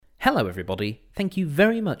Hello everybody, thank you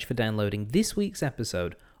very much for downloading this week's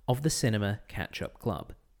episode of the Cinema Catch-Up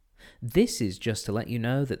Club. This is just to let you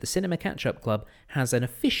know that the Cinema Catch-Up Club has an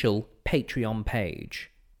official Patreon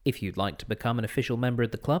page. If you'd like to become an official member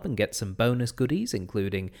of the club and get some bonus goodies,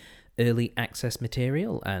 including early access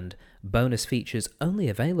material and bonus features only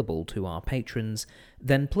available to our patrons,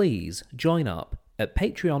 then please join up at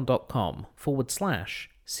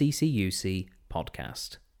patreon.com/CCUC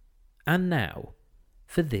podcast. And now,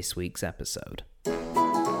 for this week's episode.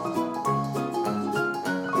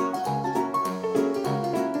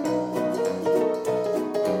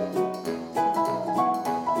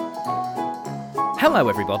 Hello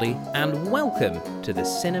everybody, and welcome to the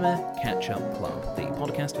Cinema Catch-Up Club, the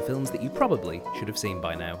podcast for films that you probably should have seen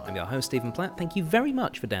by now. I'm your host, Stephen Platt. Thank you very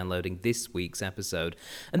much for downloading this week's episode.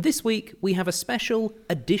 And this week, we have a special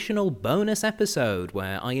additional bonus episode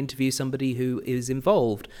where I interview somebody who is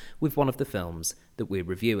involved with one of the films that we're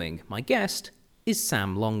reviewing. My guest is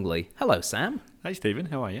Sam Longley. Hello, Sam. Hey, Stephen.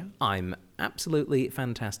 How are you? I'm absolutely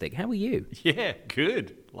fantastic. How are you? Yeah,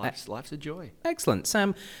 good. Life's a joy. Excellent.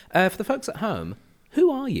 Sam, for the folks at home,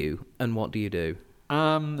 who are you and what do you do?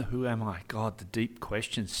 Who am I? God, the deep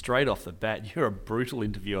question straight off the bat. You're a brutal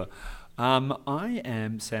interviewer. I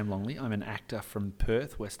am Sam Longley. I'm an actor from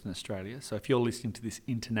Perth, Western Australia. So if you're listening to this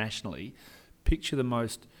internationally, picture the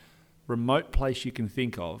most remote place you can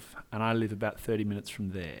think of, and I live about 30 minutes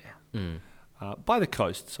from there. By the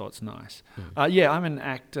coast, so it's nice. I'm an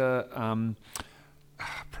actor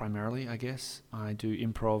primarily, I guess. I do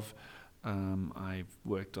improv. I've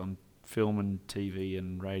worked on film and TV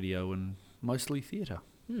and radio and mostly theatre.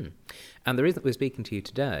 And the reason that we're speaking to you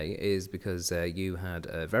today is because you had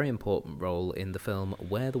a very important role in the film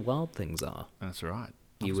Where the Wild Things Are. That's right.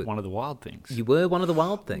 I was one of the wild things. You were one of the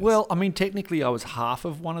wild things? Well, I mean, technically I was half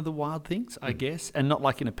of one of the wild things, I guess, and not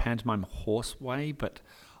like in a pantomime horse way, but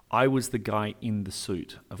I was the guy in the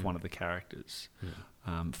suit of one of the characters.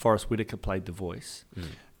 Forrest Whitaker played the voice,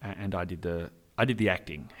 and I did the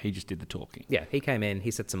acting. He just did the talking. Yeah, he came in,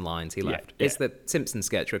 he said some lines, he left. Yeah. It's the Simpsons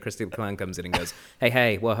sketch where Krusty the Clown comes in and goes,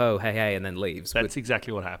 hey, whoa-ho, hey, and then leaves. That's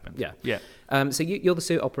exactly what happened. Yeah. So you're the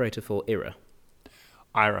suit operator for Ira.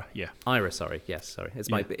 Ira, yeah. Ira, sorry. Yes, sorry. It's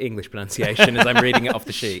my English pronunciation as I'm reading it off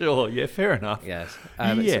the sheet. Sure, yeah, fair enough. Yes.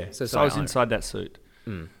 So I was inside that suit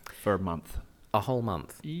for a month. A whole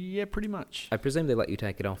month? Yeah, pretty much. I presume they let you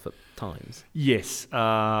take it off at times? Yes,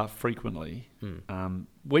 frequently.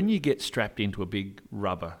 When you get strapped into a big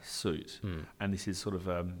rubber suit, and this is sort of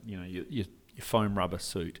your foam rubber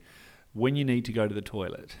suit, when you need to go to the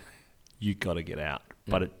toilet, you got to get out.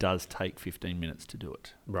 But it does take 15 minutes to do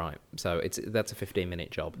it. Right. So that's a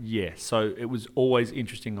 15-minute job. Yeah. So it was always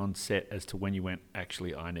interesting on set as to when you went,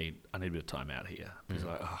 actually, I need a bit of time out here. Because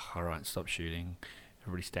all right, stop shooting.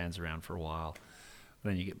 Everybody stands around for a while.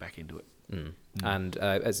 Then you get back into it. And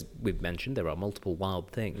as we've mentioned, there are multiple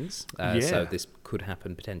wild things. So this could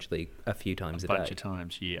happen potentially a few times a day. A bunch of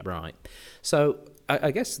times, yeah. Right. So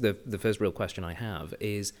I guess the first real question I have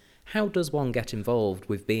is, how does one get involved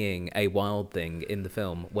with being a wild thing in the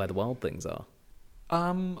film Where the Wild Things Are?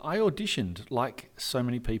 I auditioned, like so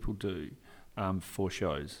many people do, for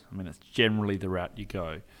shows. I mean, it's generally the route you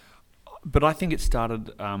go. But I think it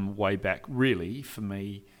started way back, really, for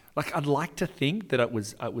me. Like, I'd like to think that it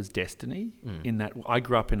was destiny, in that I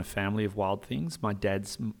grew up in a family of wild things. My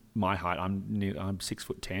dad's my height. I'm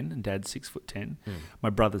 6'10", and Dad's 6'10". My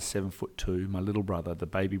brother's 7'2". My little brother, the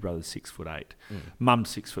baby brother's 6'8".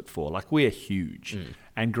 Mum's 6'4". Like, we're huge.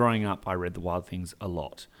 And growing up, I read the Wild Things a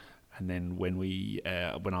lot. And then when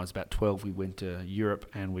I was about 12, we went to Europe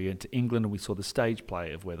and we went to England and we saw the stage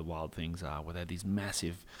play of Where the Wild Things Are, where they had these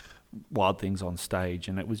massive wild things on stage,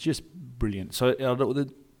 and it was just brilliant. So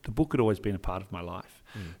the book had always been a part of my life.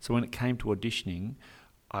 So when it came to auditioning,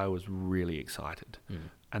 I was really excited.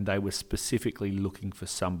 And they were specifically looking for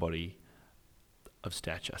somebody of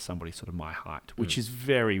stature, somebody sort of my height, which is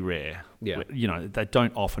very rare. Yeah. They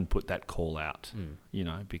don't often put that call out,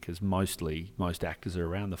 because most actors are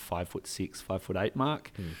around the 5'6", 5'8"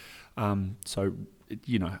 mark. So,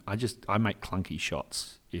 I make clunky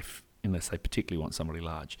shots unless they particularly want somebody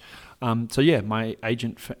large. My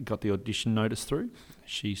agent got the audition notice through.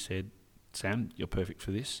 She said, Sam, you're perfect for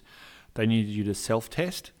this. They needed you to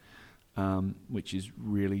self-test, which is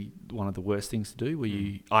really one of the worst things to do.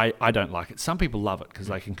 I don't like it. Some people love it because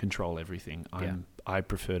they can control everything. I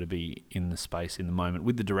prefer to be in the space, in the moment,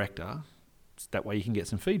 with the director. That way you can get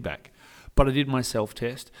some feedback. But I did my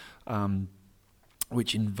self-test,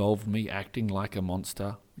 which involved me acting like a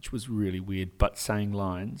monster, which was really weird, but saying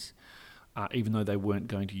lines, even though they weren't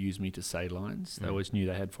going to use me to say lines. They always knew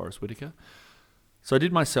they had Forrest Whitaker. So I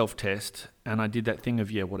did my self-test, and I did that thing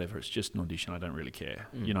of, whatever, it's just an audition, I don't really care.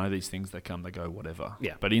 These things, they come, they go, whatever.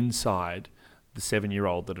 Yeah. But inside, the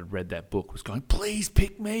 7-year-old that had read that book was going, please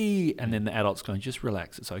pick me. And then the adult's going, just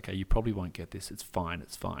relax, it's okay, you probably won't get this, it's fine.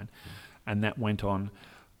 And that went on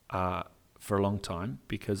for a long time,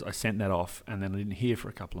 because I sent that off, and then I didn't hear for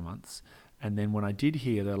a couple of months. And then when I did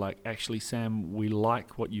hear, they're like, actually, Sam, we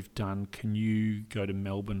like what you've done. Can you go to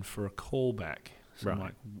Melbourne for a callback? So I'm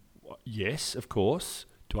like, yes, of course.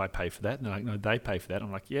 Do I pay for that? And they're like, no, they pay for that.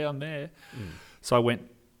 I'm like, yeah, I'm there. So I went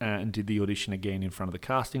and did the audition again in front of the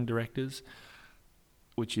casting directors,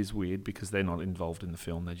 which is weird because they're not involved in the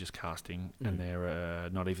film. They're just casting, and they're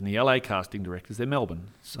not even the LA casting directors. They're Melbourne.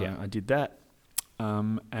 So I did that.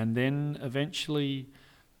 And then eventually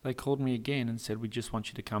they called me again and said, we just want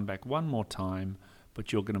you to come back one more time,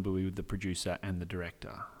 but you're going to be with the producer and the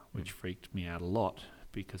director, which freaked me out a lot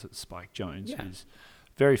because it's Spike Jonze, who's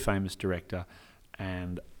a very famous director.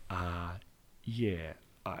 And that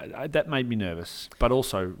made me nervous, but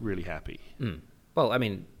also really happy. Well, I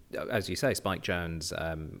mean, as you say, Spike Jonze,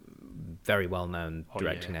 very well-known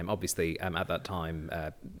directing name. Obviously, at that time,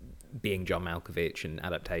 being John Malkovich and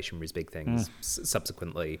adaptation were his big things.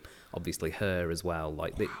 Subsequently, obviously, Her as well.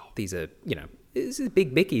 Like these are, this is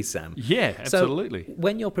big biggies, Sam. Yeah, absolutely. So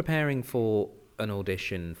when you're preparing for an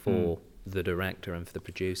audition for the director and for the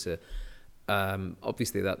producer,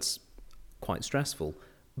 obviously that's quite stressful.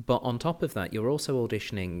 But on top of that, you're also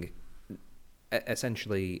auditioning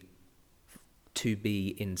essentially to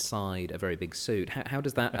be inside a very big suit. How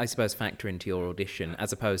does that, I suppose, factor into your audition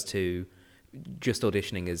as opposed to just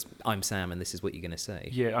auditioning as I'm Sam and this is what you're going to say?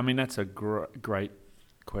 Yeah, I mean, that's a great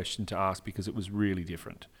question to ask because it was really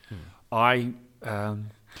different. As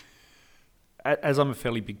I'm a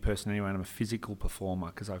fairly big person anyway, and I'm a physical performer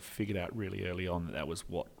because I figured out really early on that was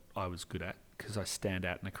what I was good at because I stand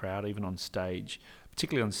out in a crowd, even on stage,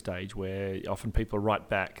 particularly on stage where often people are right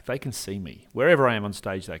back. They can see me. Wherever I am on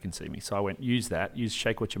stage, they can see me. So I went, use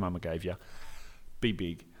Shake What Your Mama Gave You, be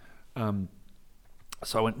big.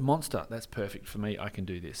 So I went, monster, that's perfect for me. I can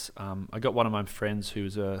do this. I got one of my friends who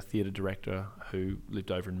was a theatre director who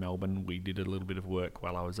lived over in Melbourne. We did a little bit of work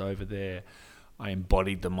while I was over there. I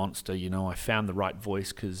embodied the monster, I found the right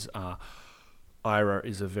voice because Ira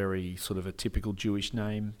is a very sort of a typical Jewish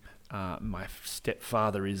name. My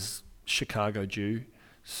stepfather is Chicago Jew,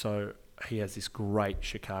 so he has this great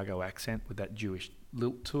Chicago accent with that Jewish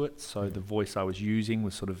lilt to it. So the voice I was using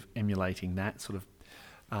was sort of emulating that sort of,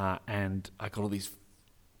 and I got all these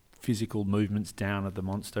physical movements down of the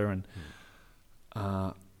monster, and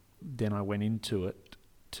then I went into it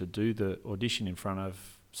to do the audition in front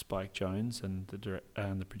of Spike Jonze and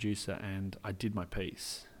the producer, and I did my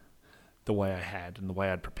piece the way I had and the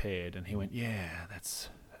way I'd prepared, and he went, yeah, that's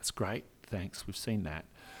great, thanks, we've seen that.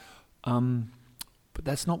 But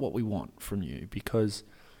that's not what we want from you because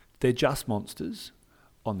they're just monsters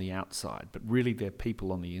on the outside, but really they're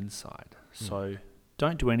people on the inside. So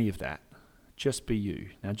don't do any of that. Just be you.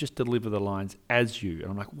 Now just deliver the lines as you.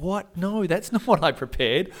 And I'm like, what? No, that's not what I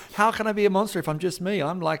prepared. How can I be a monster if I'm just me?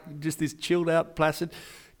 I'm like just this chilled out, placid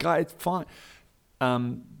guy. It's fine.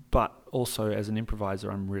 But also as an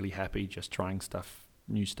improviser, I'm really happy just trying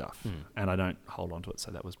new stuff. And I don't hold on to it.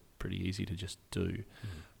 So that was pretty easy to just do.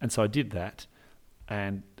 And so I did that.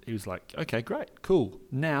 And he was like, okay, great, cool.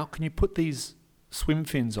 Now can you put these swim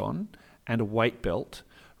fins on and a weight belt,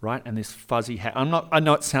 right? And this fuzzy hat. I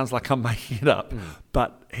know it sounds like I'm making it up,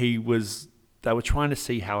 but they were trying to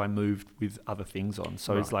see how I moved with other things on.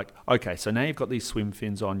 So he's like, okay, so now you've got these swim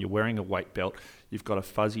fins on, you're wearing a weight belt, you've got a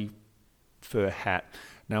fuzzy fur hat.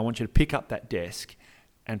 Now I want you to pick up that desk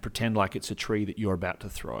and pretend like it's a tree that you're about to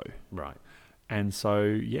throw. Right. And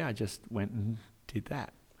so, I just went and did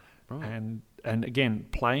that. Right. And again,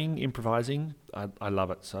 improvising, I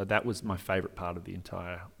love it. So that was my favourite part of the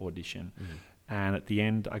entire audition. And at the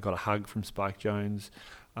end, I got a hug from Spike Jonze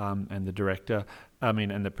and the director,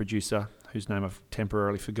 and the producer, whose name I've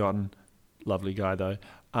temporarily forgotten. Lovely guy, though.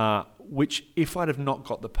 Which, if I'd have not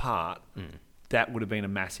got the part, that would have been a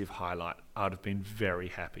massive highlight. I'd have been very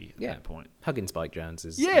happy at that point. Hugging Spike Jonze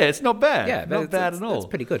is... Yeah, it's not bad. Yeah, not bad at all. It's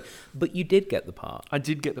pretty good. But you did get the part. I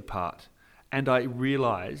did get the part. And I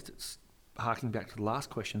realised, harking back to the last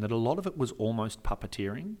question, that a lot of it was almost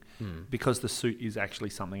puppeteering because the suit is actually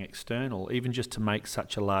something external. Even just to make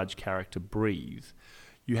such a large character breathe,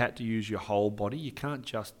 you had to use your whole body. I couldn't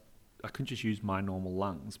just use my normal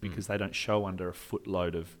lungs because they don't show under a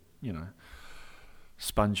footload of,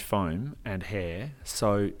 sponge foam and hair.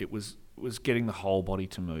 So it was getting the whole body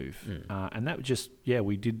to move. And that was just,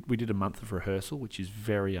 we did a month of rehearsal, which is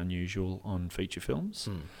very unusual on feature films.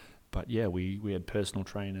 But we had personal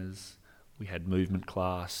trainers. We had movement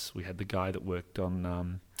class. We had the guy that worked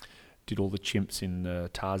on, did all the chimps in the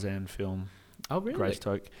Tarzan film. Oh, really?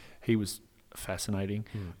 Greystoke. He was fascinating.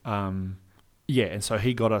 Yeah, and so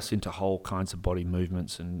he got us into whole kinds of body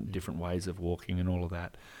movements and different ways of walking and all of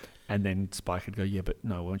that. And then Spike would go, yeah, but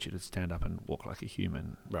no, I want you to stand up and walk like a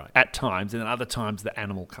human. Right. At times, and then other times the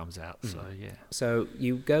animal comes out. So, yeah. So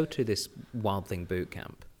you go to this Wild Thing boot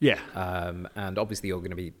camp. Yeah. And obviously you're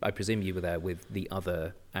going to be, I presume you were there with the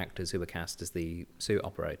other actors who were cast as the suit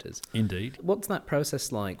operators. Indeed. What's that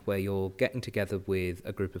process like where you're getting together with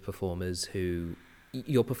a group of performers who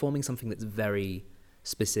you're performing something that's very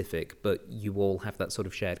specific, but you all have that sort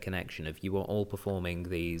of shared connection of you are all performing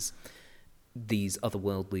these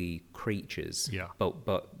otherworldly creatures,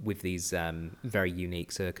 but with these very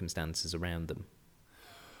unique circumstances around them?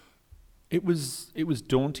 It was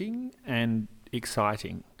daunting and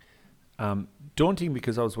exciting. Daunting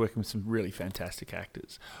because I was working with some really fantastic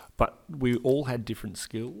actors, but we all had different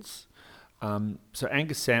skills. So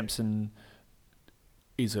Angus Sampson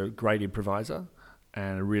is a great improviser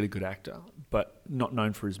and a really good actor, but not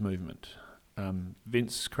known for his movement.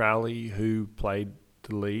 Vince Crowley, who played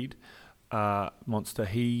the lead monster,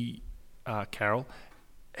 Carol,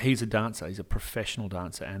 he's a dancer. He's a professional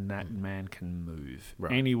dancer, and that man can move.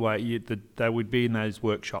 Right. Anyway, they would be in those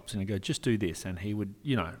workshops, and he'd go, just do this, and he would,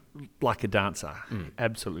 like a dancer,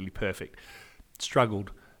 absolutely perfect.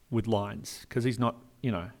 Struggled with lines because he's not,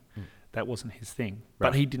 that wasn't his thing. Right.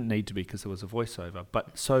 But he didn't need to be because there was a voiceover.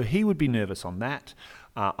 But so he would be nervous on that.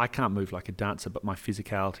 I can't move like a dancer, but my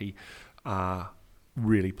physicality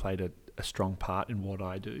really played a strong part in what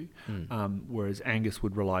I do. Whereas Angus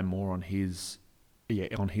would rely more on his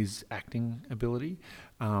acting ability.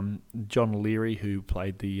 John O'Leary, who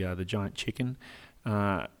played the giant chicken,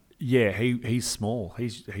 he's small.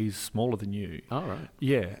 He's smaller than you. Oh, right.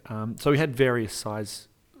 Yeah. So we had various size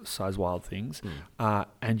Wild Things,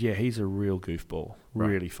 and he's a real goofball. Right.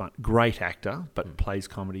 Really fun, great actor, but plays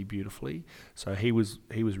comedy beautifully. So he was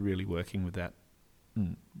really working with that.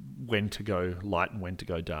 When to go light and when to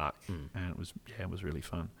go dark, and it was really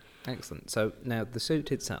fun. Excellent. So now the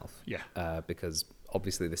suit itself, because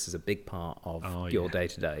obviously this is a big part of your day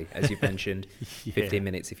to day, as you've mentioned. 15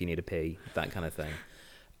 minutes if you need a pee, that kind of thing.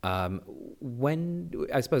 When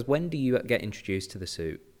do you get introduced to the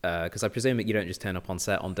suit? Because I presume that you don't just turn up on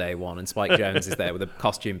set on day one and Spike Jones is there with a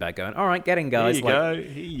costume bag going, all right, get in, guys. Here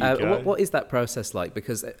you go. What is that process like?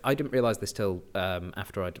 Because I didn't realise this till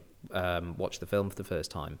after I'd watched the film for the first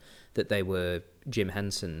time, that they were Jim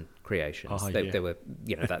Henson creations. They were,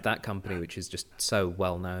 that company which is just so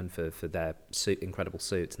well known for their incredible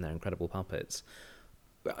suits and their incredible puppets.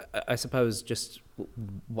 I suppose just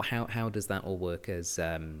how does that all work? As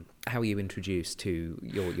how are you introduced to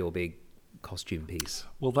your big costume piece?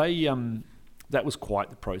 Well, that was quite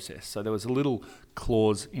the process. So there was a little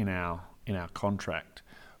clause in our contract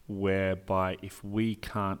whereby if we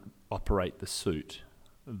can't operate the suit,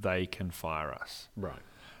 they can fire us. Right.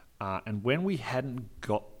 And when we hadn't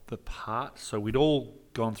got the part, so we'd all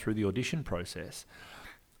gone through the audition process,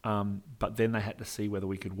 but then they had to see whether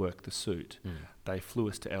we could work the suit. They flew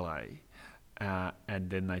us to LA, and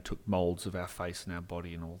then they took moulds of our face and our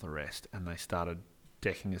body and all the rest, and they started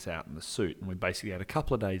decking us out in the suit. And we basically had a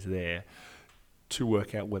couple of days there to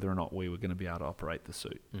work out whether or not we were going to be able to operate the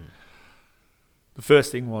suit. The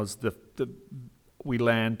first thing was we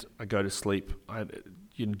land, I go to sleep,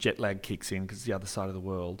 jet lag kicks in because it's the other side of the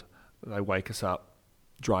world. They wake us up,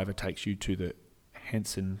 driver takes you to the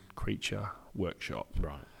Henson Creature workshop.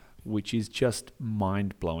 Right. Which is just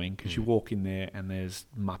mind-blowing because you walk in there and there's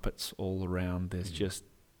Muppets all around. There's just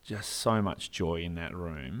so much joy in that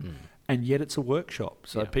room. And yet it's a workshop.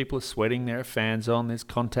 So people are sweating, there are fans on, there's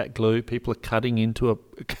contact glue, people are cutting into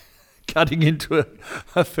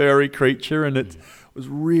a furry creature, and it was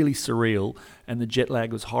really surreal, and the jet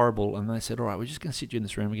lag was horrible. And they said, all right, we're just going to sit you in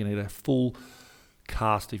this room, we're going to get a full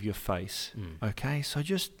cast of your face. Okay, so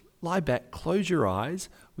just lie back, close your eyes.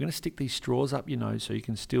 We're going to stick these straws up your nose so you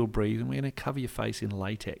can still breathe, and we're going to cover your face in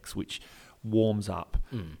latex, which warms up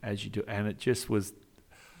as you do. And it just was,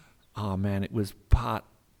 it was part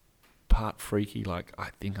freaky, like, I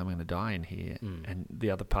think I'm going to die in here. And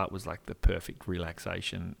the other part was like the perfect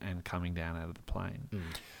relaxation and coming down out of the plane.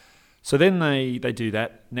 So then they do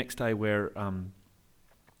that. Next day we're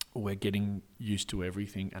getting used to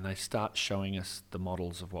everything, and they start showing us the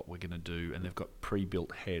models of what we're going to do, and they've got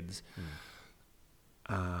pre-built heads.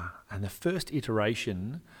 And the first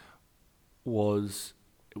iteration was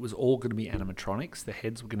all going to be animatronics. The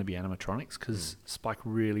heads were going to be animatronics because Spike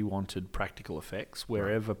really wanted practical effects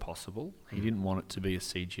wherever possible. He didn't want it to be a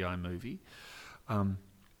CGI movie.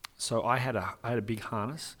 So I had a big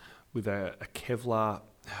harness with a Kevlar,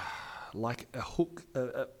 like a hook.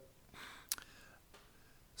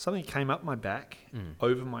 Something came up my back,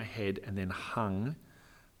 over my head, and then hung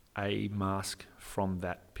a mask from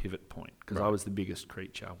that pivot point, because I was the biggest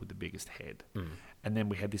creature with the biggest head. And then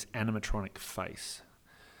we had this animatronic face.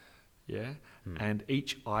 Yeah. And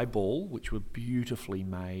each eyeball, which were beautifully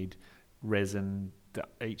made, resin,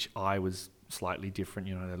 each eye was slightly different.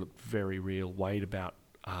 You know, they looked very real, weighed about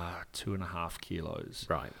 2.5 kilos.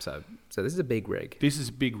 Right. So this is a big rig. This is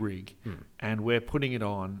a big rig. And we're putting it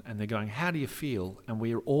on, and they're going, how do you feel? And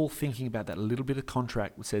we're all thinking about that little bit of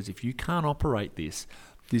contract that says, if you can't operate this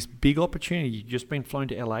big opportunity, you've just been flown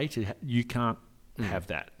to LA you can't have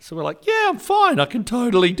that. So we're like, yeah, I'm fine. I can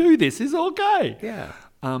totally do this. It's okay. Yeah.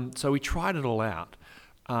 So we tried it all out,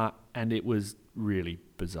 and it was really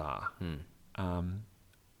bizarre.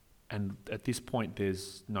 And at this point,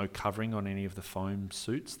 there's no covering on any of the foam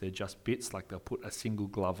suits. They're just bits, like they'll put a single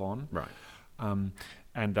glove on. Right.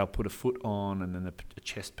 And they'll put a foot on, and then a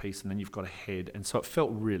chest piece, and then you've got a head. And so it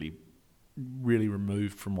felt really, really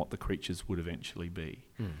removed from what the creatures would eventually be.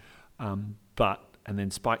 And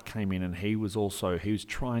then Spike came in, and he was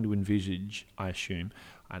trying to envisage, I assume,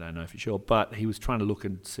 I don't know for sure, but he was trying to look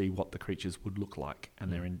and see what the creatures would look like.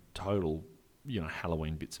 And they're in total,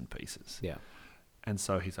 Halloween bits and pieces. Yeah. And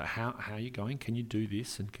so he's like, how are you going? Can you do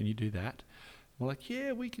this and can you do that? We're like,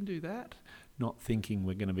 yeah, we can do that. Not thinking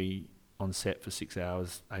we're going to be on set for 6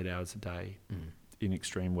 hours, 8 hours a day in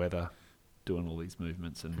extreme weather, doing all these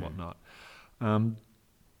movements and whatnot. And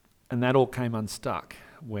that all came unstuck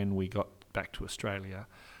when we got back to Australia,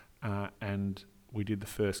 and we did the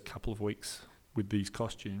first couple of weeks with these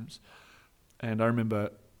costumes. And I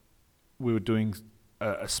remember we were doing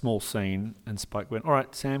a small scene, and Spike went, all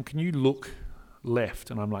right, Sam, can you look left?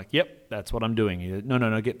 And I'm like, yep, that's what I'm doing. He said,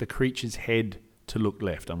 no, get the creature's head to look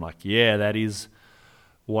left. I'm like, yeah, that is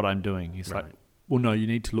what I'm doing. He's like, well, no, you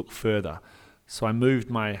need to look further. So I moved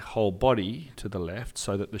my whole body to the left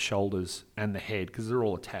so that the shoulders and the head, because they're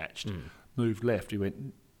all attached, moved left. He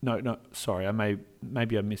went, no, sorry,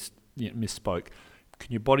 maybe I misspoke.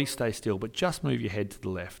 Can your body stay still, but just move your head to the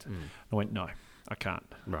left? I went, no, I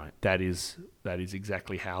can't. Right. That is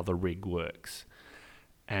exactly how the rig works.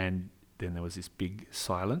 And then there was this big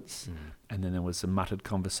silence, and then there was some muttered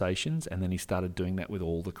conversations, and then he started doing that with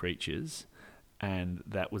all the creatures, and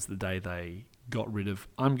that was the day they got rid of,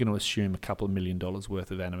 I'm going to assume, $2 million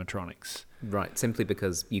worth of animatronics. Right, simply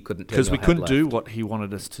because you couldn't turn because we your head couldn't left. do what he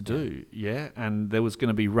wanted us to do, and there was going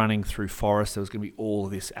to be running through forest, there was going to be all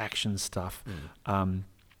of this action stuff.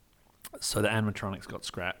 So the animatronics got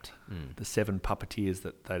scrapped. The 7 puppeteers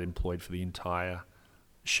that they'd employed for the entire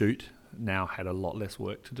shoot now had a lot less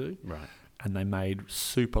work to do. Right. And they made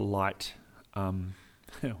super light, when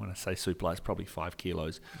I say super light, it's probably 5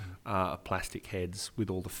 kilos, plastic heads with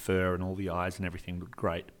all the fur and all the eyes and everything looked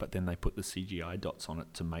great, but then they put the CGI dots on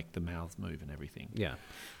it to make the mouths move and everything. Yeah,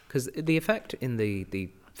 because the effect in the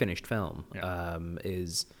finished film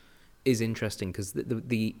is interesting, because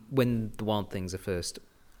the when the wild things are first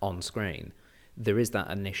on screen, there is that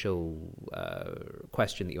initial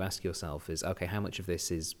question that you ask yourself is, okay, how much of this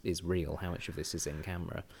is real? How much of this is in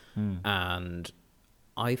camera? And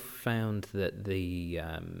I found that the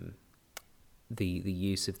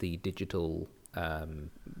use of the digital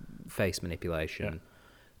face manipulation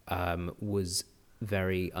was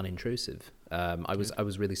very unintrusive. I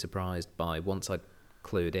was really surprised by, once I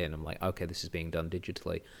clued in, I'm like, okay, this is being done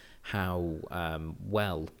digitally, how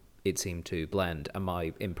well it seemed to blend. And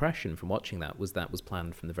my impression from watching that was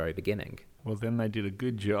planned from the very beginning. Well, then they did a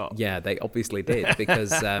good job. Yeah, they obviously did,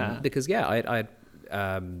 because I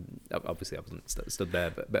obviously I wasn't stood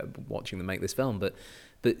there but watching them make this film, but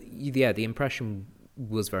yeah, the impression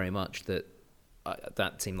was very much that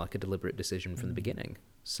that seemed like a deliberate decision from the beginning.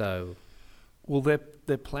 So, well,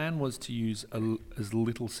 their plan was to use as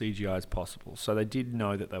little CGI as possible. So they did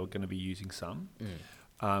know that they were going to be using some,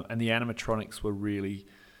 and the animatronics were really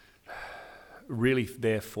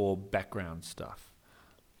there for background stuff.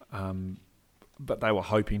 But they were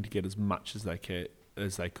hoping to get as much as they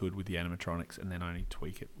could with the animatronics, and then only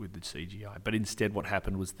tweak it with the CGI. But instead what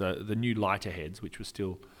happened was the new lighter heads, which were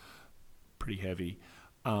still pretty heavy,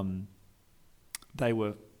 they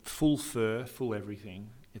were full fur, full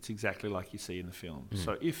everything. It's exactly like you see in the film.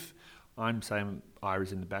 So if I'm saying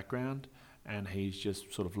Ira's in the background and he's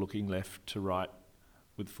just sort of looking left to right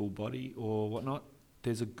with full body or whatnot,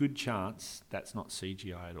 there's a good chance that's not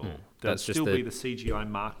CGI at all. There'll still be the CGI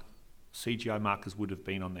markers would have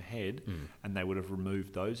been on the head, and they would have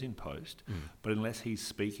removed those in post. But unless he's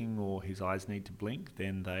speaking or his eyes need to blink,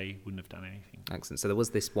 then they wouldn't have done anything. Excellent. So there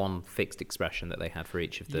was this one fixed expression that they had for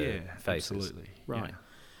each of the faces. Absolutely. Right.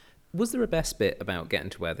 Was there a best bit about getting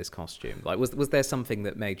to wear this costume? Like, was there something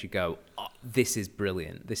that made you go, oh, "This is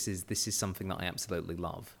brilliant. This is something that I absolutely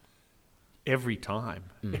love"? Every time.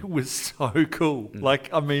 It was so cool.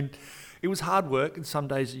 Like, I mean, it was hard work, and some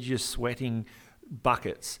days you're just sweating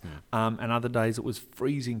buckets, and other days it was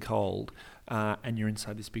freezing cold, and you're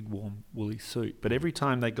inside this big warm woolly suit. But every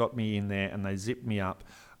time they got me in there and they zipped me up,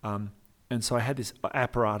 and so I had this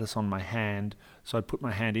apparatus on my hand, so I'd put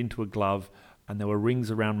my hand into a glove, and there were rings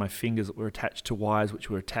around my fingers that were attached to wires which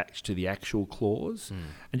were attached to the actual claws.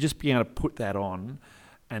 And just being able to put that on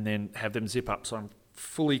and then have them zip up, so I'm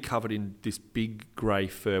fully covered in this big grey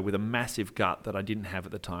fur with a massive gut that I didn't have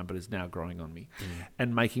at the time but is now growing on me,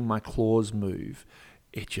 and making my claws move,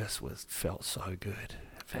 it just felt so good.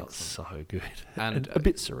 It felt so good. And a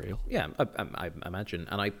bit surreal. Yeah, I imagine.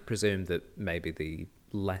 And I presume that maybe the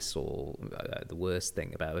less or the worst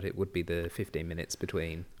thing about it would be the 15 minutes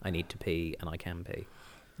between I need to pee and I can pee.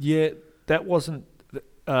 Yeah, that wasn't...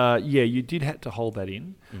 you did have to hold that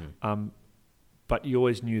in. But you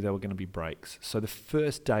always knew there were going to be breaks. So the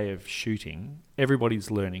first day of shooting,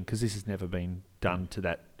 everybody's learning, because this has never been done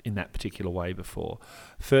in that particular way before.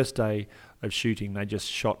 First day of shooting, they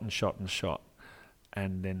just shot and shot and shot.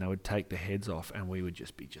 And then they would take the heads off, and we would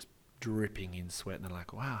just be dripping in sweat. And they're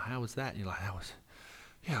like, wow, how was that? And you're like, it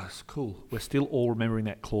was cool. We're still all remembering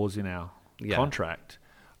that clause in our contract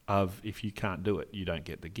of if you can't do it, you don't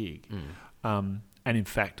get the gig. And in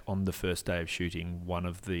fact, on the first day of shooting, one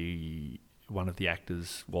of the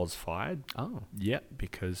actors was fired. Oh. Yeah,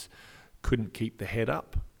 because couldn't keep the head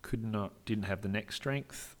up, didn't have the neck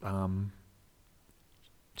strength.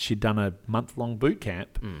 She'd done a month-long boot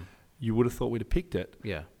camp. You would have thought we'd have picked it.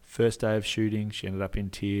 Yeah. First day of shooting, she ended up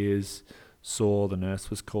in tears, the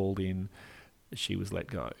nurse was called in, she was let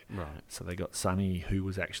go. Right. So they got Sonny, who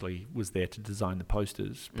was there to design the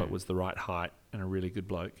posters, but was the right height and a really good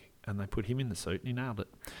bloke, and they put him in the suit and he nailed it.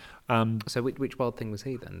 So which Wild Thing was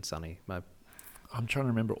he then, Sonny? I'm trying to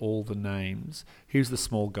remember all the names. He was the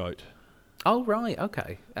small goat. Oh, right,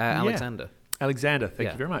 okay. Alexander. Alexander,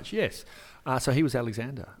 thank you very much, yes. So he was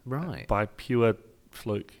Alexander. Right. By pure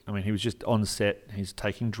fluke. I mean, he was just on set, he's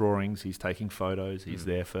taking drawings, he's taking photos, he's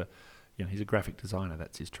there for, he's a graphic designer,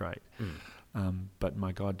 that's his trade. But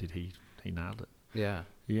my God, did he nailed it. Yeah.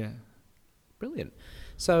 Yeah. Brilliant.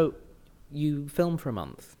 So you filmed for a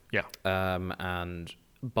month. Yeah. And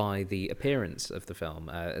by the appearance of the film,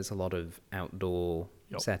 there's a lot of outdoor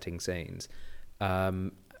setting scenes. How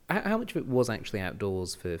much of it was actually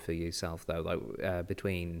outdoors for yourself, though, like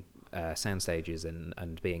between sound stages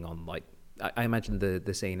and being on, like, I imagine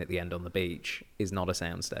the scene at the end on the beach is not a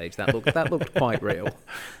soundstage. That looked quite real.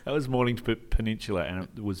 That was Mornington Peninsula, and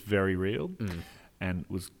it was very real, and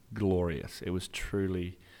was glorious. It was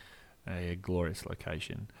truly a glorious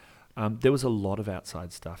location. There was a lot of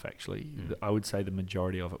outside stuff, actually. I would say the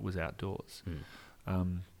majority of it was outdoors.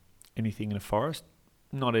 Anything in a forest?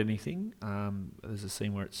 Not anything. There's a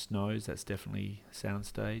scene where it snows. That's definitely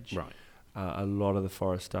soundstage. Right. A lot of the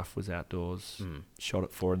forest stuff was outdoors. Shot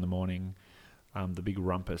at 4 a.m. The big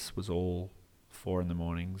rumpus was all 4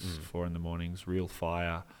 a.m. 4 a.m. Real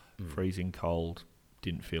fire, freezing cold.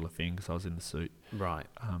 Didn't feel a thing because I was in the suit. Right.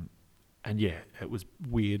 And yeah, it was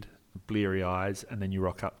weird. Bleary eyes, and then you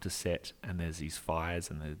rock up to set and there's these fires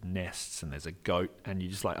and there's nests and there's a goat, and you're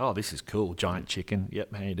just like, oh, this is cool. Giant chicken.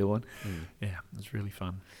 Yep, how you doing? Yeah, it was really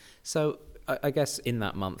fun. So I guess in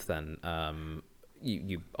that month then,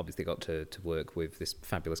 you obviously got to work with this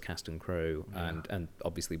fabulous cast and crew, and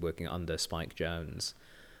obviously working under Spike Jonze.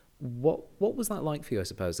 What was that like for you, I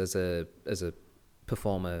suppose, as a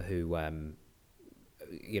performer who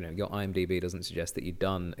your IMDb doesn't suggest that you'd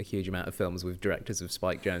done a huge amount of films with directors of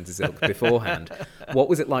Spike Jonze's ilk beforehand. What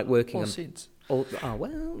was it like working since?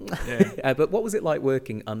 Yeah. But what was it like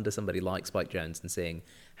working under somebody like Spike Jonze and seeing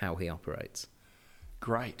how he operates?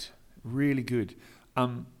 Great. Really good.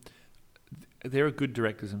 There are good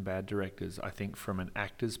directors and bad directors, I think, from an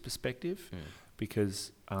actor's perspective,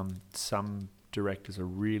 because some directors are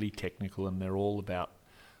really technical and they're all about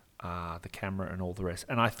the camera and all the rest.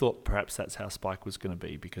 And I thought perhaps that's how Spike was going to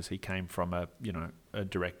be, because he came from a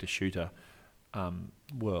director-shooter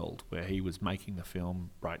world where he was making the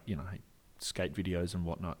film, skate videos and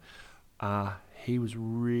whatnot. He was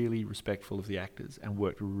really respectful of the actors and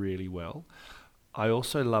worked really well. I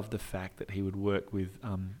also loved the fact that he would work with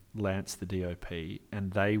Lance, the DOP,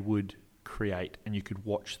 and they would create, and you could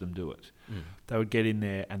watch them do it. They would get in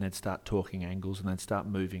there and they'd start talking angles and they'd start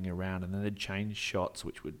moving around, and then they'd change shots,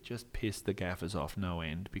 which would just piss the gaffers off no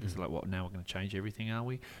end, because they're like, what, now we're going to change everything, are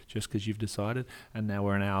we? Just because you've decided, and now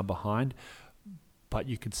we're an hour behind. But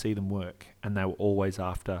you could see them work, and they were always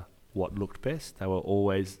after what looked best. They were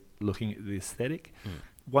always looking at the aesthetic.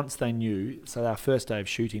 Once they knew, so our first day of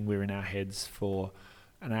shooting, we were in our heads for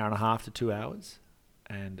an hour and a half to 2 hours,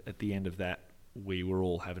 and at the end of that, we were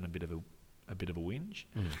all having a bit of a whinge.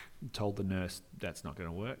 Told the nurse that's not going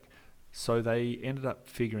to work. So they ended up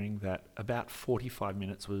figuring that about 45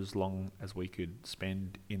 minutes was as long as we could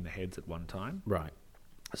spend in the heads at one time. Right.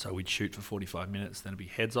 So we'd shoot for 45 minutes, then it'd be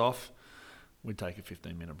heads off. We'd take a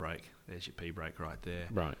 15-minute break. There's your pee break right there.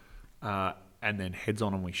 Right. And then heads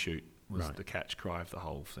on and we shoot was Right. the catch cry of the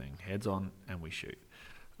whole thing. Heads on and we shoot.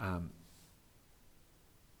 And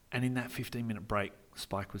in that 15-minute break,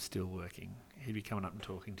 Spike was still working. He'd be coming up and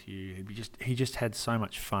talking to you. He just had so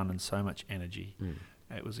much fun and so much energy.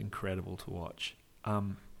 It was incredible to watch.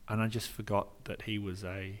 And I just forgot that he was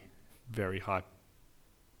a very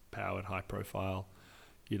high-powered, high-profile,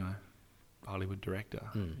 Hollywood director.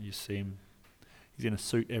 You see him, he's in a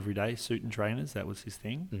suit every day, suit and trainers. That was his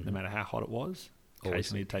thing, no matter how hot it was.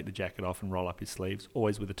 Occasionally he'd take the jacket off and roll up his sleeves,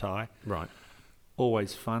 always with a tie. Right.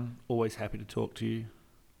 Always fun, always happy to talk to you.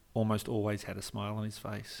 Almost always had a smile on his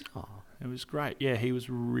face. Oh, It was great. Yeah, he was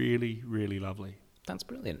really, really lovely. that's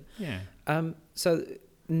brilliant. Yeah. So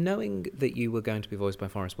knowing that you were going to be voiced by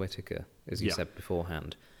Forrest Whitaker, as you said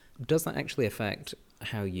beforehand, does that actually affect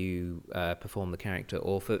how you perform the character,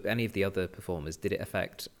 or for any of the other performers, did it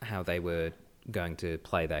affect how they were going to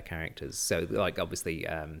play their characters? So, like, obviously,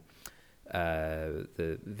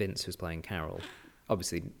 the Vince who's playing Carol,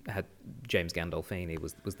 obviously had James Gandolfini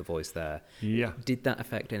was the voice there. Yeah. Did that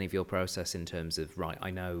affect any of your process in terms of, right,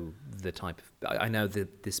 I know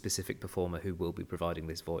the specific performer who will be providing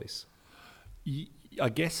this voice? I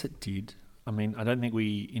guess it did. I mean, I don't think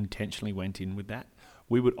we intentionally went in with that.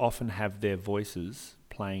 We would often have their voices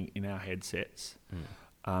playing in our headsets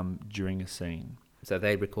during a scene. So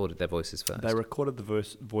they recorded their voices first? They recorded the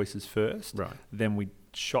voices first. Right. Then we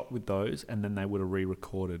shot with those, and then they would have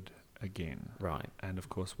re-recorded again. Right. And, of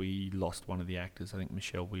course, we lost one of the actors. I think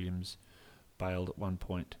Michelle Williams bailed at one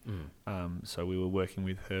point. So we were working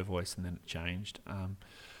with her voice, and then it changed.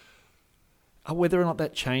 Whether or not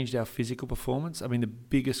that changed our physical performance, I mean, the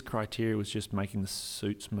biggest criteria was just making the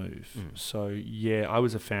suits move. So, yeah, I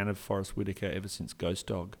was a fan of Forrest Whitaker ever since Ghost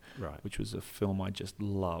Dog, which was a film I just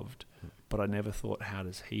loved. But I never thought, how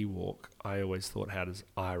does he walk? I always thought, how does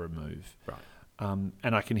Ira move? Right.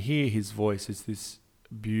 And I can hear his voice. It's this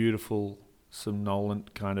beautiful,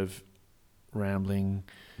 somnolent kind of rambling,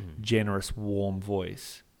 generous, warm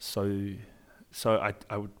voice. So I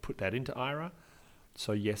would put that into Ira.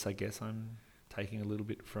 So, yes, I guess I'm taking a little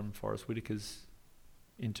bit from Forrest Whitaker's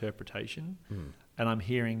interpretation, and I'm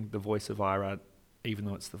hearing the voice of Ira, even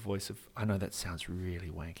though it's the voice of. I know that sounds really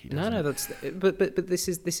wanky. Doesn't it? That's but this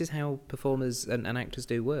is how performers and actors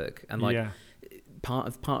do work, and like part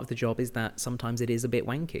of the job is that sometimes it is a bit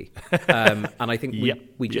wanky, and I think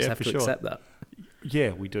we just have to accept that.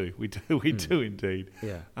 Yeah, we do indeed.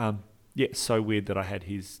 Yeah. It's so weird that I had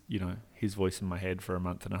his voice in my head for a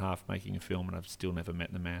month and a half making a film, and I've still never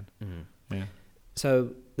met the man. Yeah.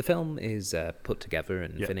 So the film is put together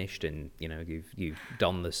and finished, and you've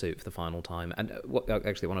donned the suit for the final time. And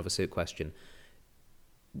actually, one other suit question.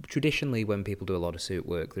 Traditionally, when people do a lot of suit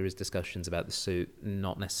work, there is discussions about the suit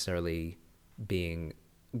not necessarily being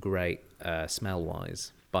great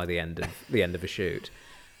smell-wise by the end of a shoot.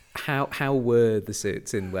 How were the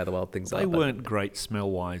suits in Where the Wild Things Are? They weren't great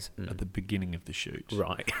smell-wise at the beginning of the shoot.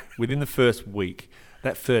 Right. Within the first week,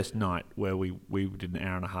 that first night where we did an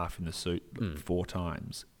hour and a half in the suit 4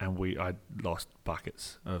 times, and I lost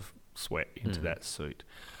buckets of sweat into that suit.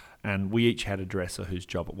 And we each had a dresser whose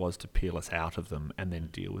job it was to peel us out of them and then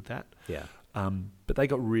deal with that. Yeah. But they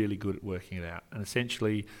got really good at working it out. And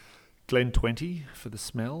essentially, Glen 20 for the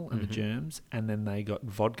smell and the germs, and then they got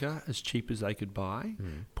vodka as cheap as they could buy,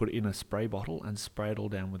 put it in a spray bottle and spray it all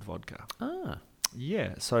down with vodka. Ah.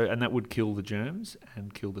 Yeah, and that would kill the germs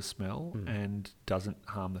and kill the smell and doesn't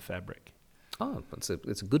harm the fabric. Oh, it's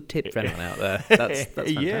a good tip for anyone out there. That's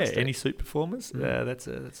fantastic. Yeah, any suit performers, that's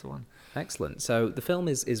the one. Excellent. So the film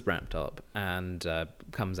is wrapped up and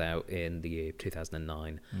comes out in the year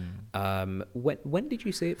 2009. When did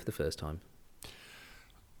you see it for the first time?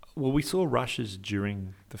 Well, we saw rushes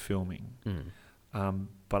during the filming,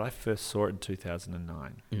 but I first saw it in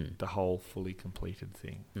 2009, the whole fully completed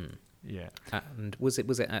thing. Yeah. And was it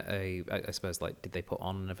at I suppose, like, did they put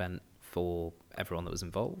on an event for everyone that was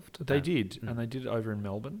involved? They did, and they did it over in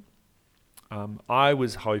Melbourne. I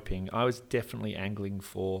was definitely angling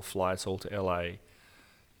for Fly Us All to LA,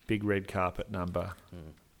 big red carpet number,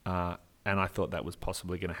 and I thought that was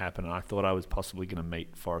possibly going to happen, and I thought I was possibly going to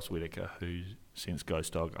meet Forrest Whitaker, who, since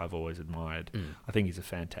Ghost Dog, I've always admired. I think he's a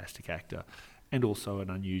fantastic actor, and also an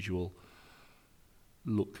unusual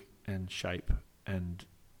look and shape and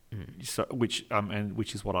so which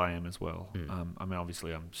is what I am as well. I mean,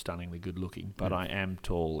 obviously I'm stunningly good looking, but I am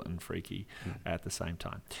tall and freaky at the same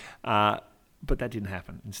time. But that didn't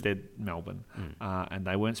happen. Instead, Melbourne, and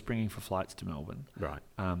they weren't springing for flights to Melbourne, Right.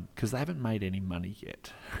 Because they haven't made any money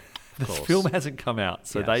yet. The course. film hasn't come out,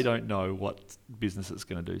 so Yes. they don't know what business it's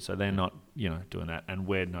going to do. So they're not, doing that. And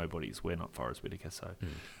we're nobodies. We're not Forrest Whitaker, so it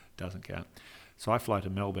doesn't count. So I fly to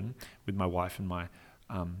Melbourne with my wife and my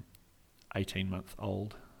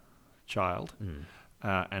 18-month-old child.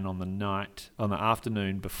 And on the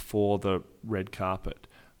afternoon before the red carpet,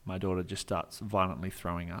 my daughter just starts violently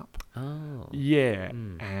throwing up. Oh. Yeah,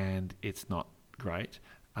 and it's not great.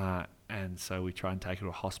 And so we try and take her to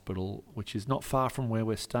a hospital, which is not far from where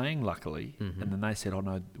we're staying, luckily. And then they said, oh,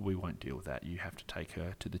 no, we won't deal with that. You have to take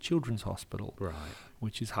her to the children's hospital, Right.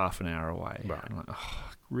 which is half an hour away. Right. I'm like, oh,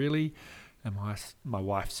 really? And my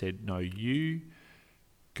wife said, no, you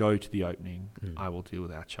go to the opening. I will deal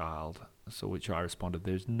with our child. So which I responded,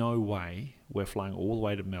 there's no way we're flying all the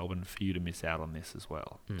way to Melbourne for you to miss out on this as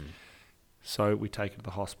well. So we take her to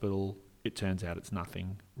the hospital. It turns out it's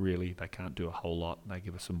nothing, really. They can't do a whole lot. They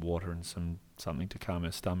give her some water and something to calm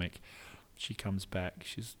her stomach. She comes back.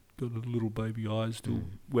 She's got her little baby eyes still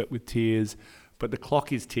wet with tears. But the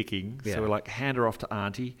clock is ticking. Yeah. So we're like, hand her off to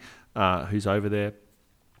Auntie, who's over there.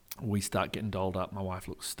 We start getting dolled up. My wife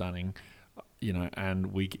looks stunning,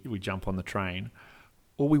 and we jump on the train.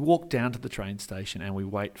 Or we walk down to the train station and we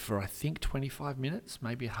wait for, I think, 25 minutes,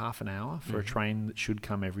 maybe half an hour for a train that should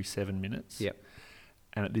come every 7 minutes. Yep.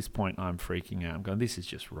 And at this point, I'm freaking out. I'm going, this is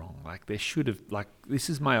just wrong. Like, there should have, this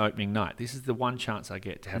is my opening night. This is the one chance I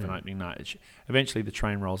get to have an opening night. Eventually, the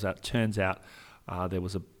train rolls out. Turns out there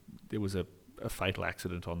was a fatal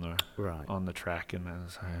accident on the track, and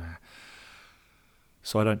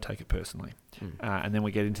so I don't take it personally. And then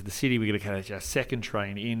we get into the city. We get to catch our second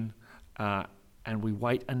train in, and we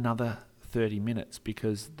wait another 30 minutes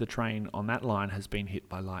because the train on that line has been hit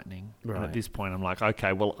by lightning. Right. And at this point, I'm like,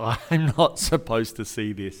 okay, well, I'm not supposed to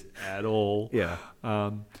see this at all. Yeah.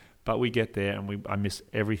 But we get there and I miss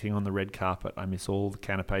everything on the red carpet. I miss all the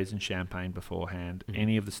canapes and champagne beforehand.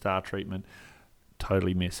 Any of the star treatment,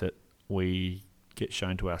 totally miss it. We get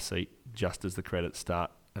shown to our seat just as the credits start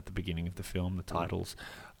at the beginning of the film, the titles.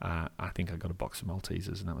 I think I got a box of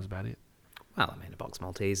Maltesers and that was about it. Well, I mean, a box of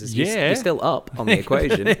Maltesers. Yeah. You're still up on the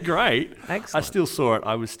equation. They're great. Excellent. I still saw it.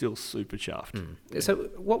 I was still super chuffed. So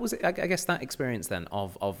what was it, I guess, that experience then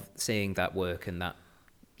of seeing that work and that,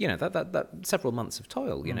 that several months of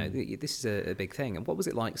toil, this is a big thing. And what was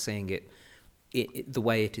it like seeing it the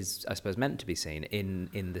way it is, I suppose, meant to be seen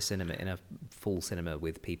in the cinema, in a full cinema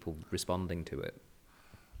with people responding to it?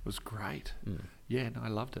 It was great. Yeah, no, I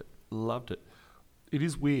loved it. Loved it. It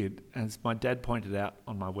is weird, as my dad pointed out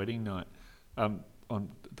on my wedding night. On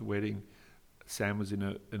the wedding, Sam was in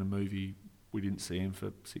a movie. We didn't see him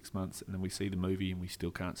for 6 months, and then we see the movie and we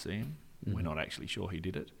still can't see him. We're not actually sure he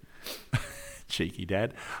did it. Cheeky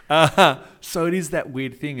dad. So it is that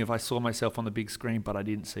weird thing. If I saw myself on the big screen, but I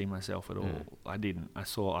didn't see myself at all. I didn't. I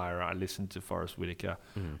saw Ira. I listened to Forrest Whitaker.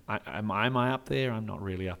 Am I up there? I'm not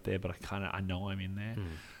really up there, but I know I'm in there.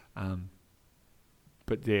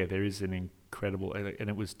 But yeah, there is an incredible, and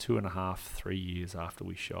it was 2.5, 3 years after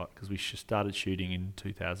we shot, because we started shooting in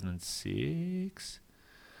 2006.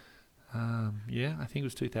 I think it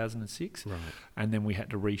was 2006. Right. And then we had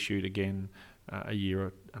to reshoot again a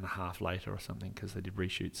year and a half later or something, because they did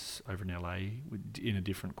reshoots over in LA in a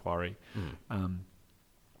different quarry.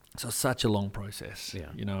 So it's such a long process,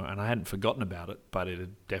 and I hadn't forgotten about it, but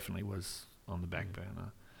it definitely was on the back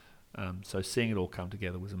burner. So seeing it all come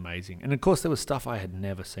together was amazing. And of course there was stuff I had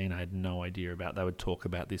never seen, I had no idea about. They would talk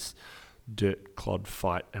about this dirt clod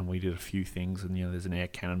fight, and we did a few things, and there's an air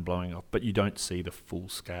cannon blowing off, but you don't see the full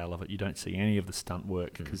scale of it. You don't see any of the stunt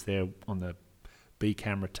work, because they're on the B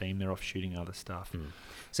camera team, they're off shooting other stuff.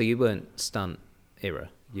 So you weren't stunt era,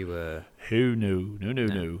 you were... Who knew?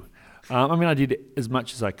 No. I mean, I did as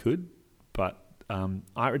much as I could, but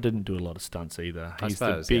Ira didn't do a lot of stunts either. He's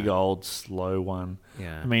the big old slow one.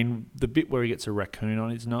 Yeah. I mean, the bit where he gets a raccoon on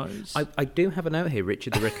his nose. I do have a note here,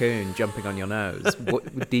 Richard the raccoon jumping on your nose.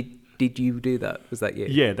 What did you do that? Was that you?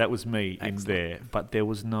 Yeah, that was me. Excellent. In there, but there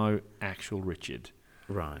was no actual Richard.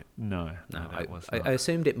 Right. No, that was not. I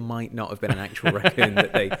assumed it might not have been an actual raccoon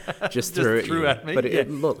that they just threw at me. But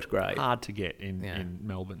it looked great. Hard to get in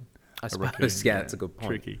Melbourne. I suppose, that's a good point.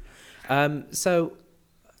 Tricky. So...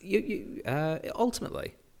 You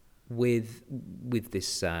ultimately with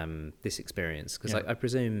this experience, because I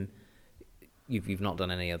presume you've not done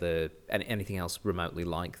anything else remotely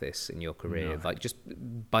like this in your career, like just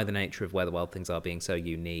by the nature of Where the Wild Things Are being so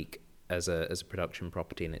unique as a production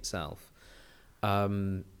property in itself.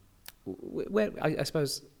 Where I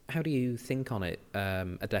suppose, how do you think on it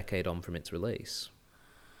a decade on from its release?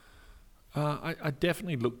 I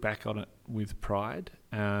definitely look back on it with pride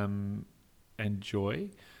and joy.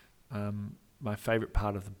 My favourite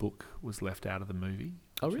part of the book was left out of the movie.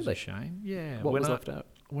 Oh, really? Was a shame. Yeah. What was left out?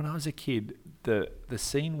 When I was a kid, the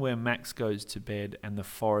scene where Max goes to bed and the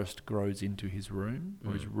forest grows into his room,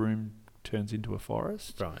 or his room turns into a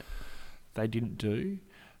forest. Right. They didn't do.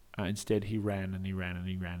 Instead, he ran and he ran and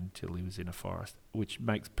he ran until he was in a forest, which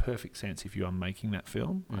makes perfect sense if you are making that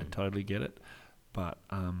film. I totally get it. But,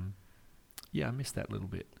 yeah, I missed that little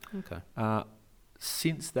bit. Okay.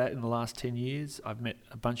 Since that, in the last 10 years, I've met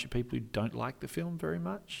a bunch of people who don't like the film very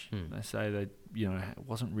much. They say that, it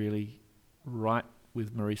wasn't really right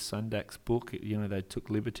with Maurice Sendak's book. They took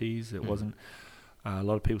liberties. It wasn't... a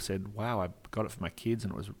lot of people said, wow, I got it for my kids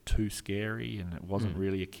and it was too scary and it wasn't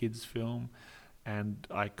really a kid's film. And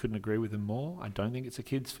I couldn't agree with them more. I don't think it's a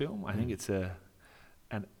kid's film. I think it's a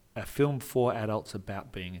film for adults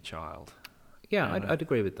about being a child. Yeah, I'd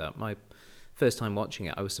agree with that. My first time watching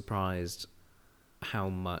it, I was surprised how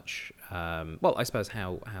much, I suppose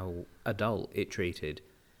how adult it treated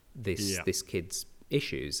this kid's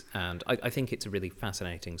issues. And I think it's a really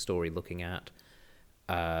fascinating story looking at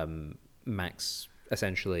Max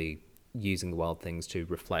essentially using the wild things to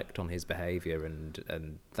reflect on his behaviour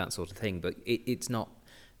and that sort of thing. But it's not...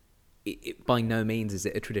 It by no means is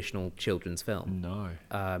it a traditional children's film. No.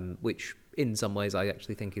 Which in some ways I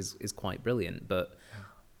actually think is quite brilliant, but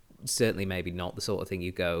certainly maybe not the sort of thing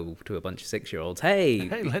you go to a bunch of 6-year-olds. Hey,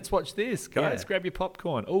 let's watch this, guys. Grab your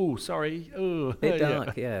popcorn. Oh, sorry. Oh, bit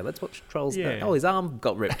dark. Yeah, let's watch Trolls. Yeah. Oh, his arm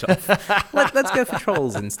got ripped off. Let's go for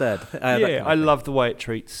Trolls instead. I love the way it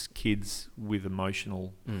treats kids with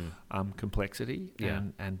emotional complexity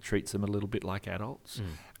and treats them a little bit like adults.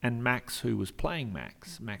 And Max, who was playing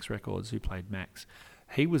Max Records, who played Max,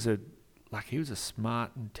 he was a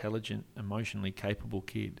smart, intelligent, emotionally capable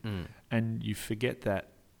kid. And you forget that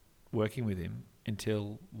working with him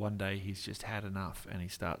until one day he's just had enough and he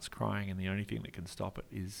starts crying, and the only thing that can stop it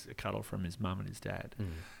is a cuddle from his mum and his dad.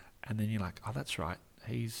 And then you're like, oh, that's right.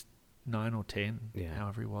 He's 9 or 10,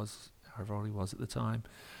 however old he was at the time.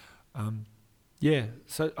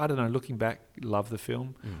 So I don't know, looking back, love the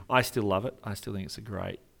film. I still love it. I still think it's a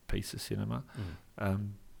great piece of cinema.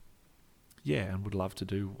 And would love to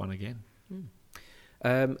do one again.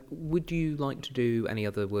 Would you like to do any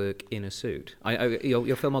other work in a suit?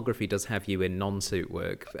 Your filmography does have you in non-suit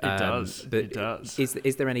work. It does. But it does.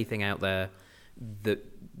 Is there anything out there that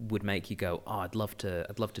would make you go, oh, I'd love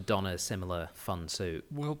to don a similar fun suit?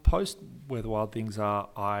 Well, post Where the Wild Things Are,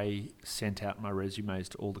 I sent out my resumes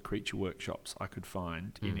to all the creature workshops I could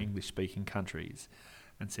find in English-speaking countries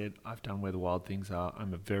and said, I've done Where the Wild Things Are.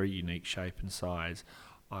 I'm a very unique shape and size.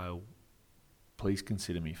 Please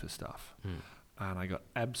consider me for stuff. And I got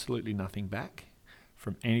absolutely nothing back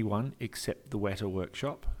from anyone except the Weta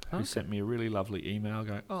Workshop, who sent me a really lovely email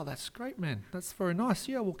going, oh, that's great, man. That's very nice.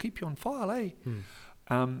 Yeah, we'll keep you on file, eh?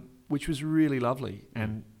 Which was really lovely.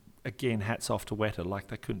 And again, hats off to Weta. Like,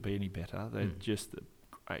 they couldn't be any better. They're just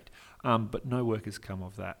great. But no work has come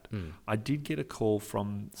of that. I did get a call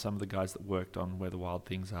from some of the guys that worked on Where the Wild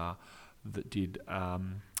Things Are that did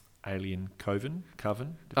Alien Coven.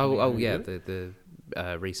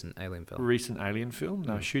 The recent Alien film.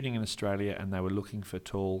 They were shooting in Australia and they were looking for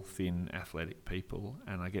tall, thin, athletic people.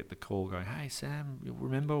 And I get the call going, hey, Sam, you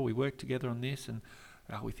remember we worked together on this and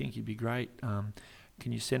we think you'd be great.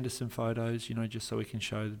 Can you send us some photos, just so we can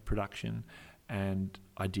show the production? And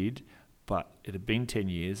I did, but it had been 10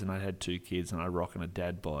 years and I had 2 kids and I rock on a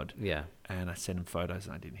dad bod. Yeah. And I sent them photos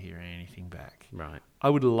and I didn't hear anything back. Right. I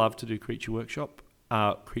would love to do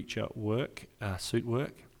suit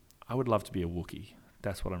work. I would love to be a Wookiee.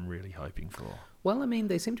 That's what I'm really hoping for. Well, I mean,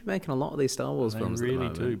 they seem to be making a lot of these Star Wars films at the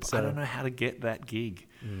moment. They really do, but I don't know how to get that gig.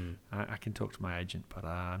 I can talk to my agent, but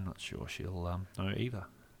I'm not sure she'll know either.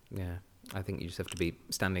 Yeah, I think you just have to be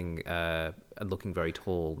standing and looking very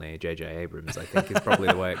tall near J.J. Abrams, I think is probably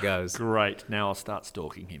the way it goes. Great. Now I'll start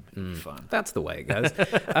stalking him. It'll be fun. That's the way it goes.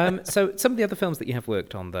 So some of the other films that you have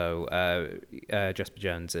worked on, though, Jasper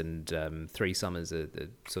Jones and Three Summers are the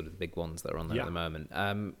sort of big ones that are on there at the moment.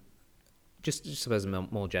 Just suppose a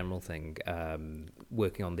more general thing,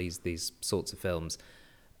 working on these sorts of films.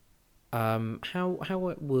 How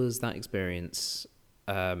was that experience,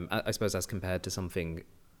 I suppose, as compared to something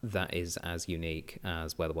that is as unique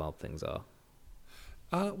as Where the Wild Things Are?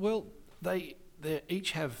 Well, they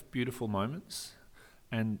each have beautiful moments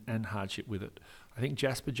and hardship with it. I think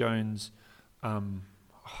Jasper Jones,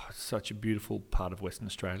 such a beautiful part of Western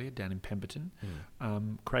Australia, down in Pemberton.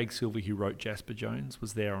 Craig Silver, who wrote Jasper Jones,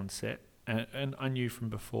 was there on set. And I knew from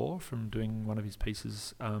before, from doing one of his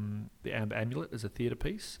pieces, The Amber Amulet, as a theatre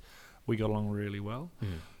piece. We got along really well.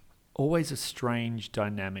 Always a strange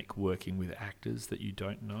dynamic working with actors that you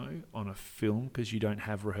don't know on a film, because you don't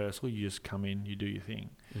have rehearsal. You just come in, you do your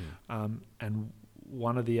thing. And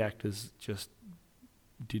one of the actors just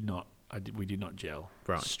we did not gel.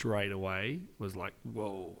 Right. Straight away was like,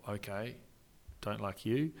 whoa, okay, don't like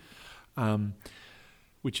you.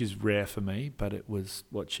 Which is rare for me, but it was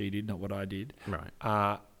what she did, not what I did.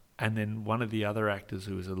 Right. And then one of the other actors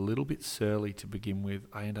who was a little bit surly to begin with,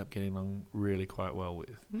 I end up getting along really quite well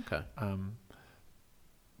with. Okay.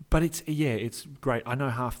 But it's great. I know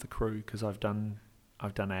half the crew because I've done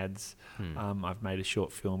ads. I've made a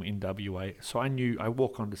short film in WA, so I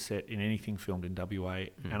walk onto set in anything filmed in WA,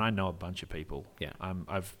 and I know a bunch of people. Yeah.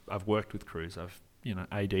 I've worked with crews. I've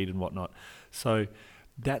AD'd and whatnot, so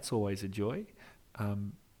that's always a joy.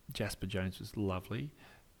 Jasper Jones was lovely.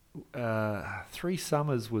 3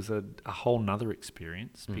 Summers was a whole nother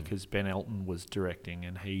experience because Ben Elton was directing,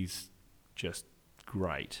 and he's just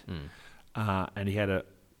great. And he had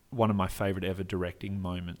one of my favourite ever directing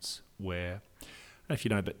moments where, I don't know if you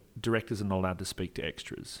know, but directors are not allowed to speak to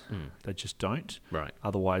extras. They just don't. Right.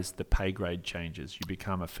 Otherwise, the pay grade changes. You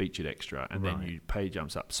become a featured extra, and then your pay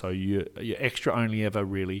jumps up. So your extra only ever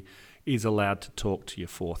really is allowed to talk to your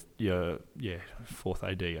fourth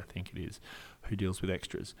AD, I think it is, who deals with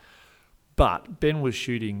extras. But Ben was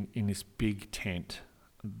shooting in this big tent.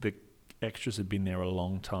 The extras had been there a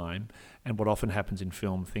long time, and what often happens in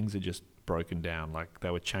film, things are just broken down. Like they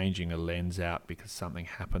were changing a lens out because something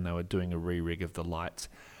happened. They were doing a re-rig of the lights,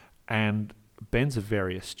 and Ben's a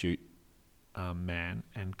very astute man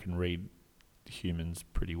and can read humans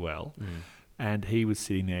pretty well. And he was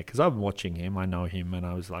sitting there, because I've been watching him, I know him, and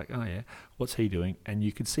I was like, oh yeah, what's he doing? And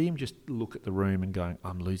you could see him just look at the room and going,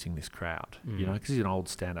 I'm losing this crowd, because he's an old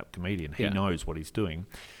stand-up comedian. He knows what he's doing.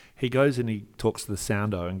 He goes and he talks to the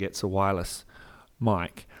soundo and gets a wireless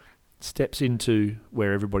mic, steps into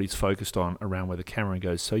where everybody's focused on around where the camera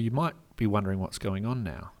goes, so you might be wondering what's going on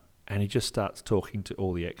now. And he just starts talking to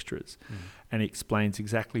all the extras, and he explains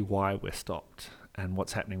exactly why we're stopped and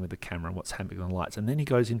what's happening with the camera and what's happening on the lights. And then he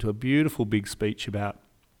goes into a beautiful big speech about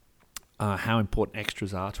how important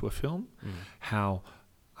extras are to a film, how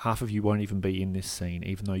half of you won't even be in this scene,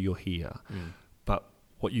 even though you're here. But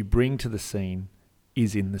what you bring to the scene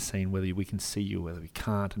is in the scene, whether we can see you, whether we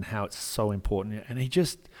can't, and how it's so important. And he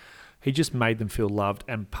just made them feel loved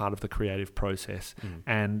and part of the creative process.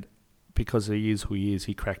 And because he is who he is,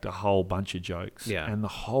 he cracked a whole bunch of jokes, and the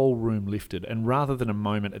whole room lifted. And rather than a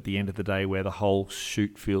moment at the end of the day where the whole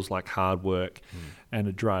shoot feels like hard work and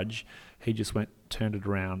a drudge, he just turned it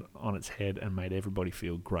around on its head and made everybody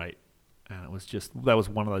feel great. And that was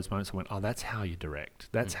one of those moments I went, oh, that's how you direct.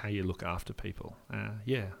 That's how you look after people.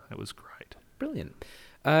 It was great. Brilliant.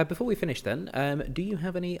 Before we finish then, do you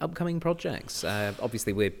have any upcoming projects?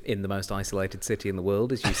 Obviously, we're in the most isolated city in the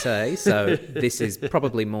world, as you say, so this is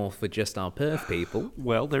probably more for just our Perth people.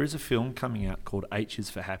 Well, there is a film coming out called H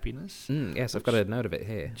is for Happiness. Yes, I've got a note of it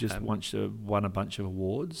here. Just won a bunch of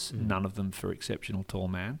awards, none of them for Exceptional Tall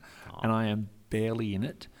Man. And I am barely in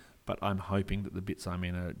it, but I'm hoping that the bits I'm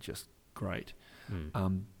in are just great.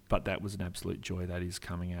 But that was an absolute joy. That is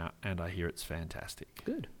coming out, and I hear it's fantastic.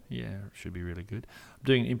 Good. Yeah, it should be really good. I'm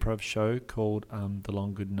doing an improv show called The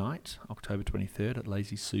Long Good Night, October 23rd at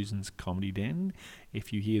Lazy Susan's Comedy Den.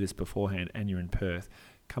 If you hear this beforehand and you're in Perth,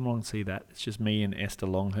 come along and see that. It's just me and Esther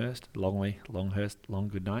Longley, Long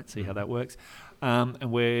Good Night, see how that works.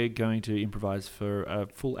 And we're going to improvise for a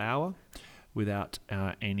full hour without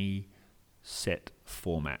any set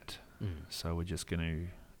format. So we're just going to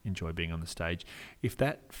enjoy being on the stage. If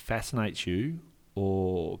that fascinates you,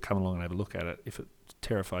 or come along and have a look at it. If it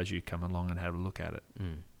terrifies you, come along and have a look at it.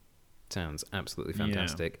 Sounds absolutely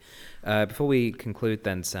fantastic. Before we conclude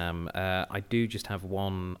then, Sam, I do just have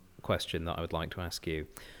one question that I would like to ask you.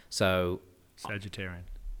 So, Sagittarian.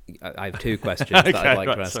 I have 2 questions that I'd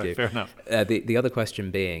like to ask you. Fair enough. The other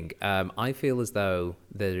question being, I feel as though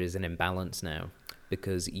there is an imbalance now,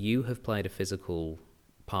 because you have played a physical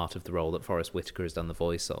part of the role that Forrest Whitaker has done the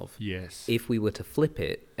voice of. Yes. If we were to flip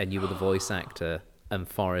it and you were the voice actor and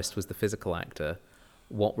Forrest was the physical actor,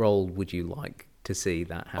 what role would you like to see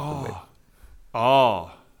that happen with?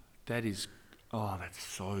 That's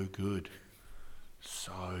so good.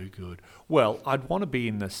 So good. Well, I'd want to be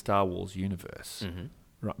in the Star Wars universe,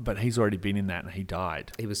 right? But he's already been in that and he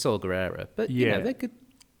died. He was Saw Gerrera, but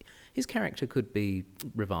his character could be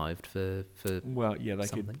revived for Well, yeah, they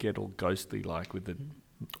something. could get all ghostly like with the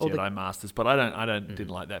Jedi Masters, but I didn't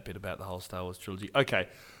like that bit about the whole Star Wars trilogy. Okay,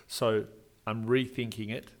 so I'm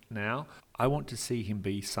rethinking it now. I want to see him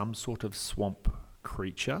be some sort of swamp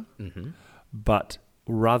creature, but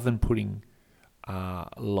rather than putting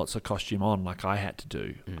lots of costume on like I had to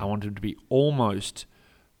do, I want him to be almost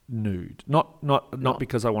nude. Not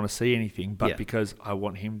because I want to see anything, but because I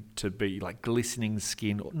want him to be like glistening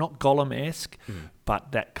skin, not Gollum-esque,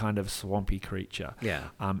 but that kind of swampy creature. Yeah.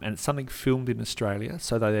 And it's something filmed in Australia,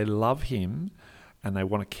 so they love him and they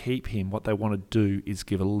want to keep him. What they want to do is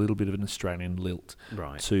give a little bit of an Australian lilt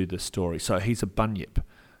to the story. So he's a bunyip.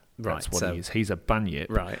 That's what he is. He's a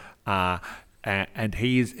bunyip. Right. And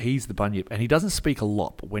he's the bunyip. And he doesn't speak a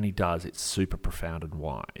lot, but when he does, it's super profound and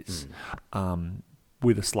wise.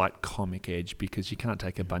 With a slight comic edge, because you can't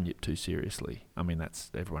take a bunyip too seriously. I mean,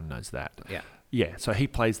 everyone knows that. Yeah. Yeah, so he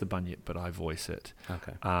plays the bunyip, but I voice it.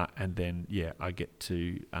 Okay. And then, I get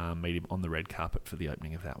to meet him on the red carpet for the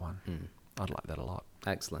opening of that one. I'd like that a lot.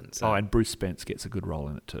 Excellent. So, and Bruce Spence gets a good role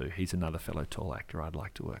in it too. He's another fellow tall actor I'd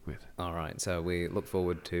like to work with. All right, so we look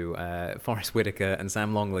forward to Forrest Whitaker and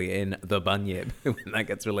Sam Longley in The Bunyip when that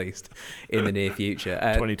gets released in the near future.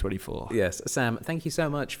 2024. Yes. Sam, thank you so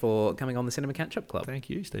much for coming on the Cinema Catch-Up Club. Thank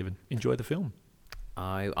you, Stephen. Enjoy the film.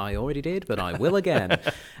 I already did, but I will again.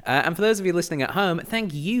 And for those of you listening at home,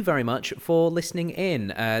 thank you very much for listening in.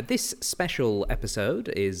 This special episode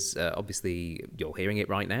is, obviously, you're hearing it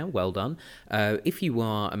right now. Well done. If you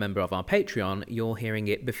are a member of our Patreon, you're hearing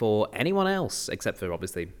it before anyone else, except for,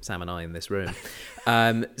 obviously, Sam and I in this room.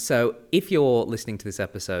 So if you're listening to this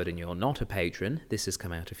episode and you're not a patron, this has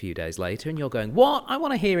come out a few days later, and you're going, what? I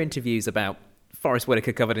want to hear interviews about Forrest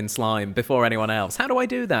Whitaker covered in slime before anyone else. How do I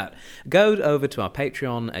do that? Go over to our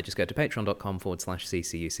Patreon. Just go to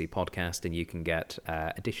patreon.com/CCUC podcast, and you can get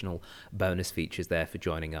additional bonus features there for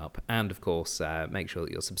joining up. And, of course, make sure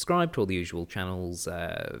that you're subscribed to all the usual channels,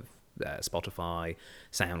 Spotify,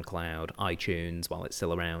 SoundCloud, iTunes, while it's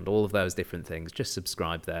still around, all of those different things. Just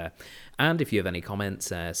subscribe there. And if you have any comments,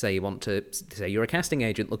 say you're a casting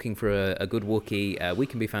agent looking for a good Wookiee, we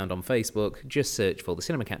can be found on Facebook. Just search for the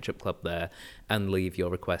Cinema Catch-Up Club there and leave your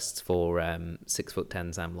requests for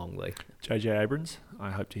 6'10" Sam Longley. JJ Abrams, I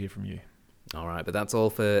hope to hear from you. All right, but that's all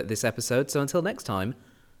for this episode. So until next time,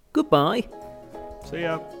 goodbye. See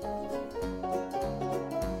ya.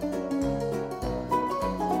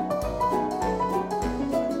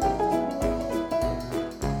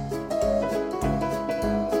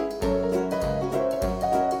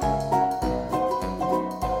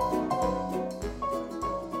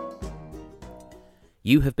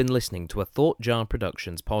 You have been listening to a Thought Jar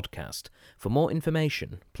Productions podcast. For more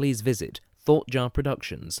information, please visit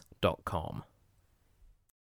thoughtjarproductions.com.